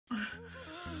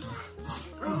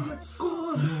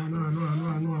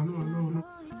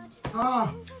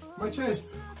chest.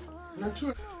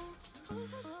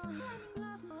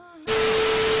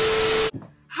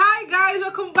 Hi guys,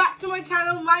 welcome back to my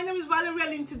channel. My name is Valerie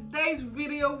and in today's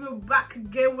video we're back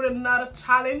again with another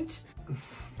challenge.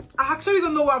 I actually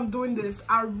don't know why I'm doing this.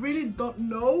 I really don't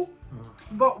know,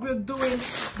 but we're doing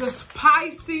the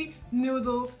spicy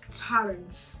noodle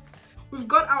challenge. We've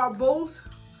got our bowls.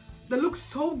 They look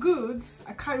so good,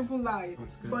 I can't even lie,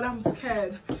 but I'm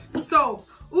scared. So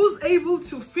who's able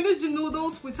to finish the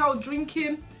noodles without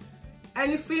drinking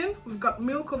anything? We've got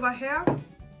milk over here.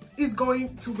 Is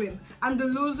going to win, and the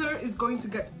loser is going to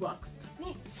get waxed.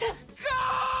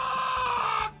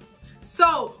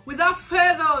 So without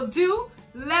further ado,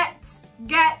 let's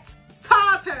get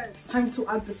started. It's time to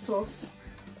add the sauce.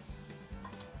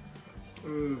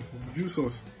 Juju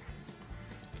sauce.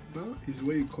 That is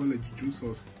what you call it, juju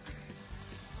sauce.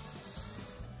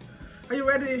 Are you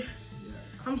ready? Yeah.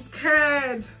 I'm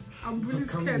scared. I'm really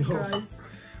scared, guys.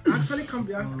 I actually can't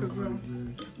be asked as well,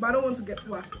 but I don't want to get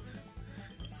waxed.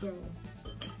 So,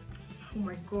 oh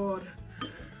my god.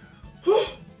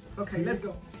 Okay, let's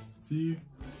go. 3,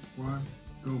 1,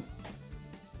 go.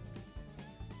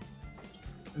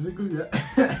 Is it good yet?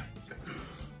 I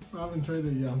haven't tried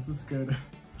it yet, I'm too scared.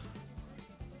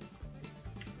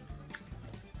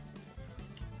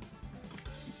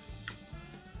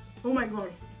 Oh my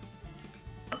god.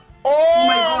 Oh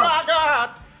my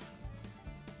god!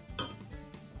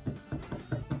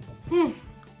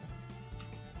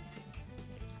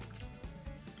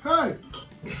 Hey!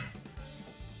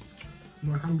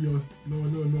 No, I can't be honest.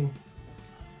 No.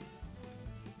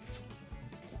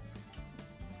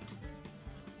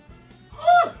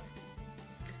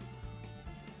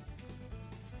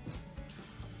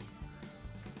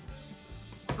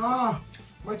 Ah,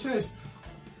 my chest.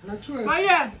 My chest. My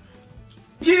head.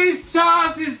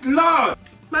 Jesus is Lord!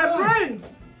 My brain.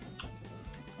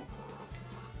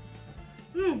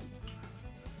 Oh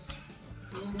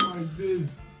my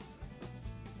days.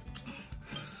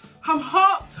 I'm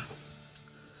hot.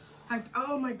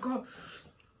 Oh my god.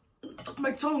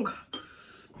 My tongue.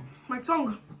 I'm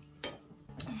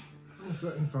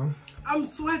sweating, fam. I'm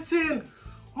sweating.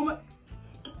 Oh my.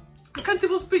 I can't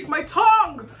even speak. My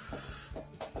tongue.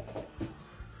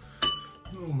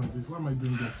 Oh my days. Why am I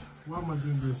doing this?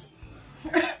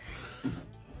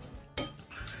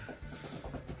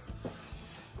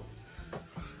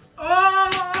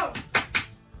 Oh,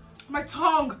 my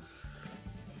tongue.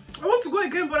 I want to go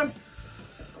again, but I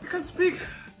can't speak.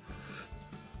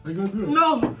 Are you gonna do it?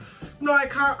 No, I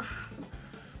can't.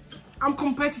 I'm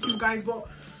competitive, guys, but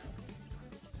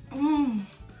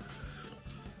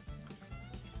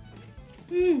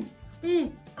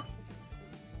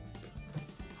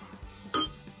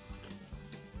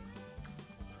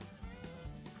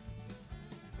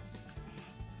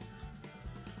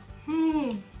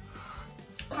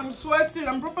I'm sweating.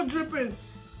 I'm proper dripping.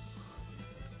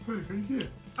 Wait, can you see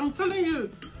it? I'm telling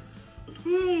you.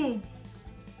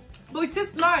 But it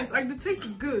tastes nice. Like, the taste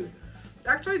is good. It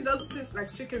actually does taste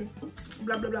like chicken.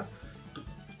 Blah, blah, blah.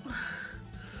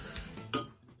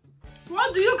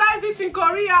 What do you guys eat in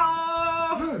Korea?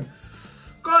 Hey.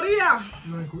 Korea.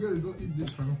 No, in Korea they don't eat this,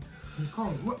 fam. You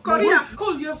can't. What? Korea.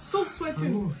 Cool, you're so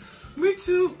sweating. Me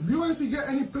too. Do you honestly get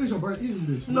any pleasure by eating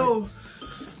this? No.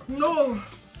 Like, No.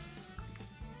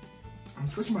 I'm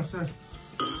stretching myself.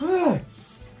 Hey.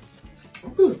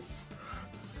 I'm good.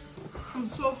 I'm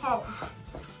so hot.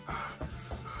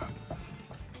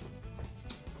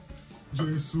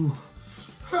 Jesus.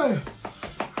 Hey.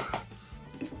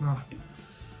 Nah.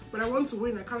 But I want to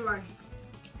win, I can't lie.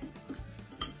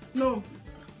 No,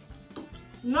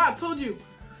 I told you.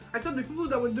 I told the people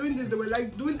that were doing this, they were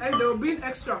like they were being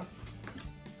extra.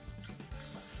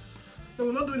 They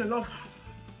were not doing enough.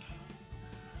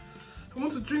 I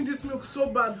want to drink this milk so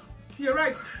bad. You're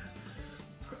right.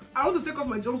 I want to take off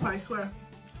my jumper, I swear.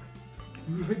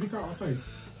 You hate the cat outside?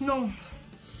 No.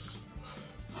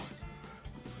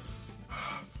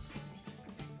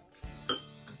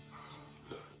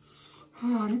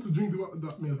 I need to drink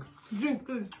that milk. Drink,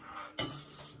 please.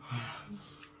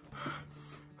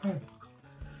 Hey.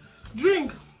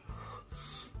 Drink.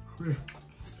 Wait.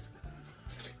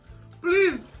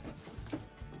 Please.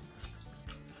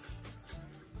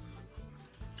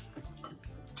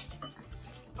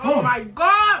 Oh my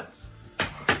god!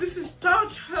 This is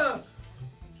torture!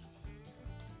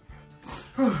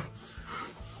 Oh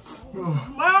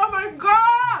my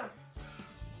god!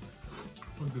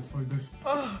 Fuck this.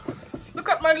 Oh, look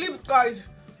at my lips, guys.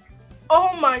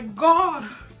 Oh my god!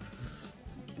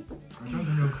 I drank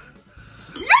the milk.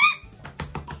 Yes!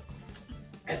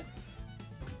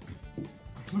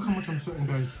 Look how much I'm sweating,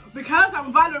 guys. Because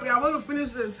I'm Valerie, I want to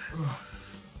finish this.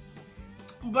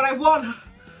 But I won.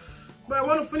 But I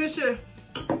want to finish it.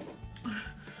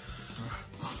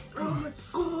 Oh my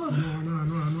god.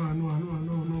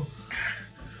 No.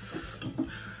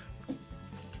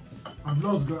 I've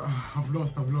lost, girl. I've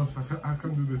lost. I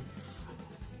can't do this.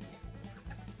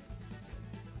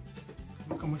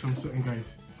 Look how much I'm sweating,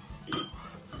 guys.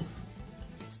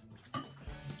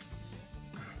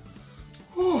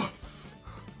 Oh.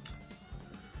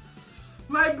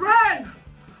 My brain.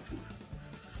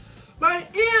 My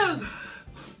ears.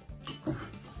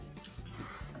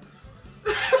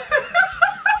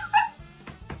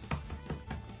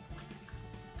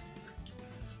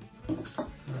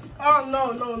 Oh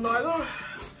no, I don't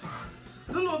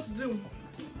know what to do.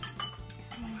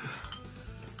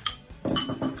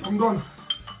 I'm done.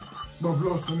 But I've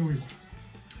lost anyways.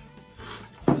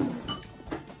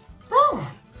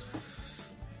 Oh.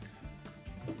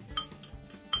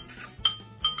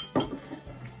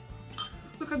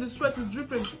 Look at the sweat is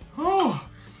dripping. Oh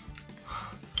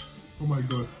my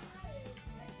god.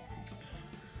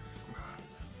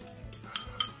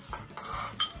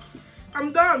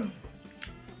 I'm done.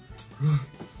 No.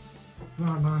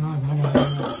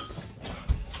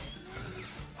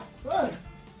 What?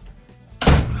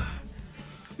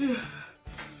 Yeah.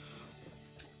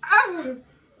 I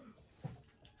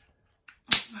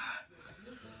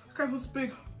can't even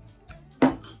speak.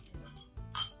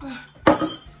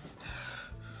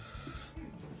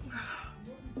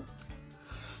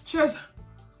 Cheers.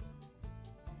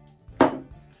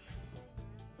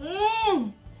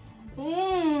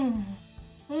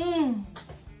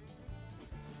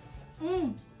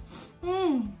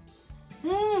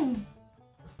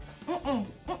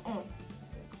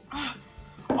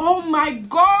 Oh my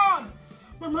god!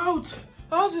 My mouth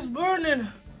is burning.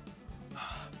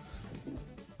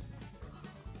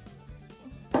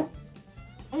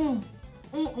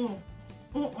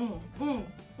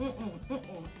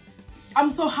 I'm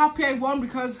so happy I won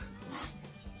because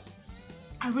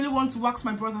I really want to wax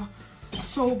my brother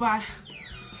so bad.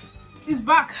 He's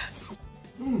back.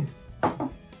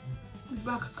 He's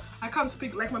back. I can't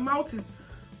speak. Like my mouth is,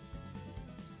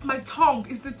 my tongue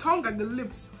is the tongue and the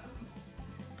lips.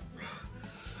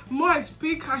 The more I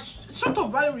speak, shut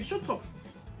up, Valerie. Shut up.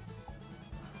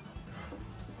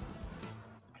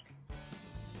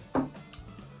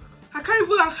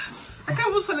 I can't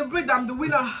even celebrate that I'm the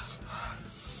winner.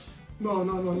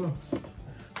 No.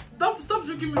 Stop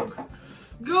drinking milk.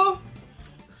 Go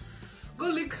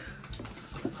lick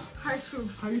ice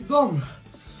cream. Are you dumb?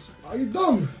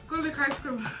 Go lick ice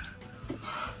cream.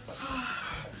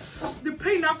 The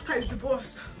pain after is the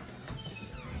worst.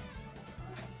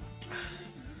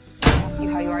 Ask you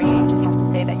how you are, you just have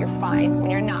to say that you're fine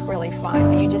when you're not really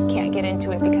fine, but you just can't get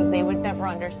into it because they would never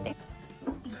understand.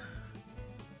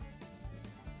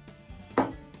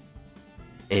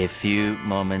 A few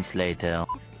moments later.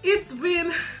 It's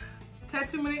been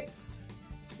 30 minutes.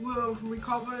 We've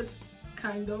recovered,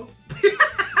 kind of.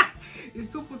 It's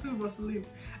still putting Vaseline,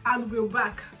 and we're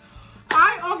back.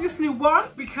 I obviously won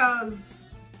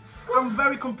because I'm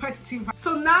very competitive.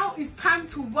 So now it's time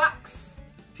to wax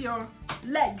your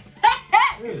leg.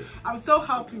 I'm so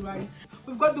happy, right?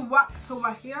 We've got the wax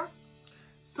over here,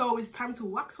 so it's time to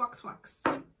wax.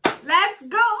 Let's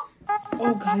go.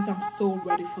 Oh guys, I'm so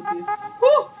ready for this.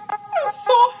 Woo! It's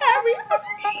so heavy.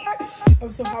 I'm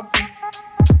so happy.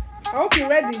 I hope you're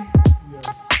ready. Yes.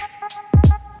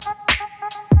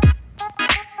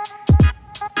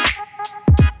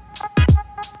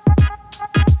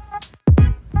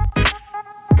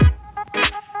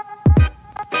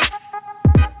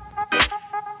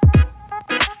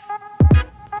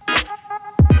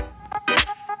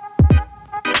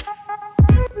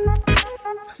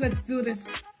 Let's do this.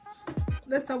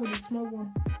 Let's start with the small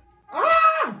one.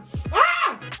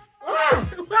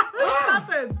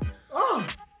 Started. I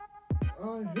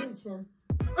hate some.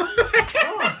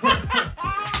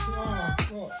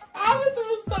 How did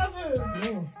it started?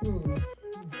 No, still.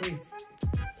 Wait.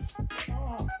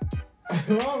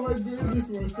 Why am I doing this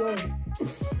myself?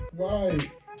 Why?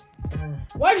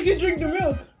 Why did you drink the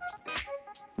milk?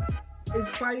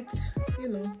 It's quite, you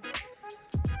know.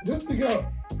 Just to go.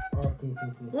 Cool.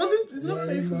 It's not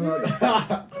painful.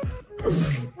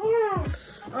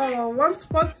 Oh, one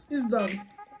spot is done.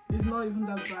 It's not even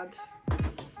that bad.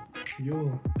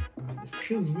 Yo, it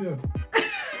feels weird.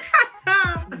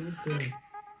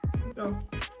 Go.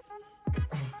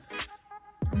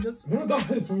 I'm just. You know that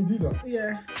hurts when you do that?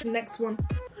 Yeah. Next one.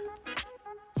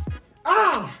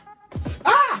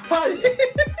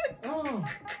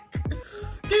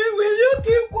 Will you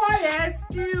keep quiet?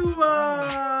 Ew,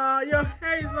 your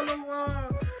hair is all over.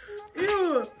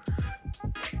 Ew.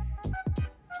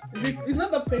 It's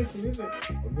not that painful, is it?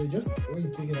 Okay, just when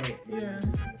you take it out. Yeah.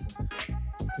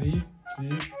 3, 2,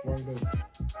 1, go.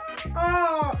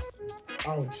 Oh!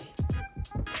 Ouch.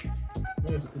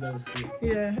 That was good, that was good.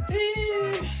 Yeah.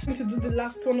 I'm going to do the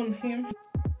last one on him.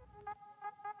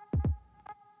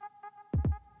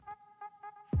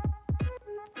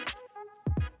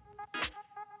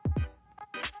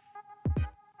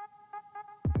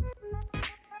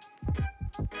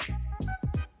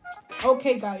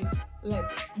 Okay guys,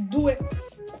 let's do it.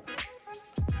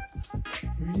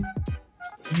 3,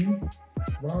 2,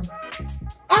 1.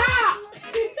 Ah!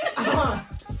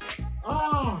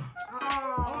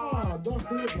 Don't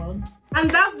hit it, man. And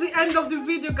that's the end of the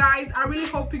video, guys. I really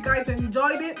hope you guys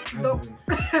enjoyed it. Don't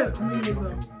me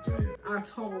neither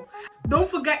at all. Don't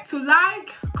forget to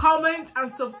like, comment,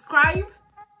 and subscribe.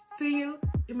 See you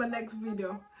in my next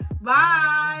video.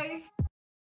 Bye.